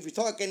hopefully, if we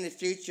talk again in the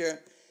future,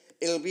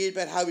 it'll be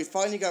about how we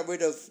finally got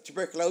rid of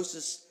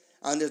tuberculosis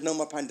and there's no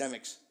more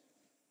pandemics.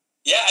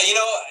 Yeah, you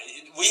know,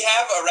 we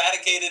have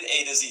eradicated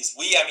a disease.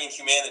 We, I mean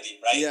humanity,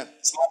 right? Yeah.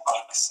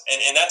 Smallpox.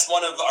 And that's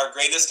one of our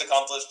greatest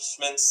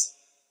accomplishments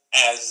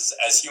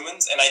as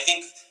humans. And I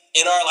think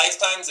in our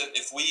lifetimes,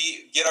 if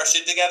we get our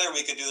shit together,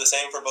 we could do the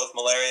same for both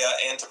malaria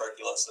and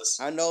tuberculosis.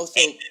 And also,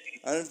 and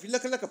if you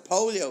look at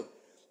polio,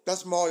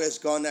 that's more or less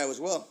gone now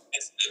as well.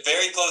 It's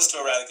very close to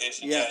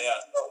eradication. Yeah.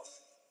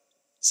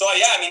 So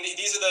yeah, I mean,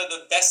 these are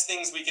the best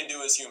things we can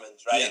do as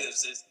humans, right? Yeah.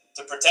 Is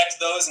to protect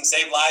those and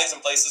save lives in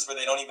places where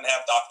they don't even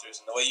have doctors.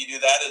 And the way you do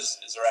that is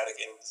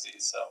eradicating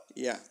disease. So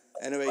yeah.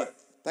 Anyway,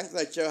 thanks for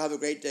that, Joe. Have a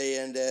great day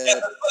and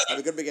have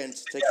a good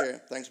weekend. Take care.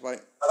 Thanks. Bye.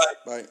 Bye.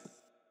 Bye.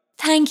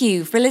 Thank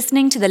you for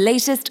listening to the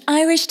latest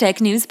Irish Tech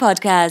News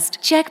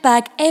podcast. Check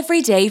back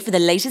every day for the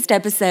latest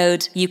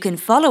episode. You can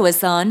follow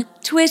us on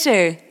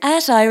Twitter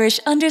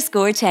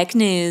 @Irish_Tech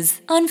News,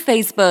 on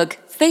Facebook,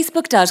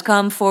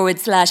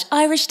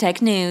 facebook.com/Irish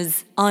Tech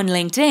News, on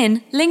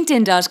LinkedIn,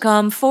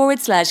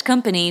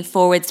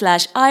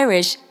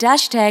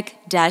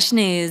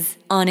 linkedin.com/Irish-Tech-News,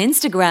 on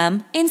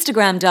Instagram,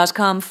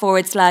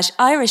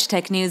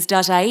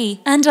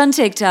 instagram.com/IrishTechNews.ie, and on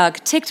TikTok,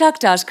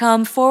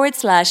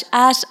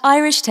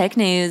 tiktok.com/@Irish Tech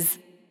News.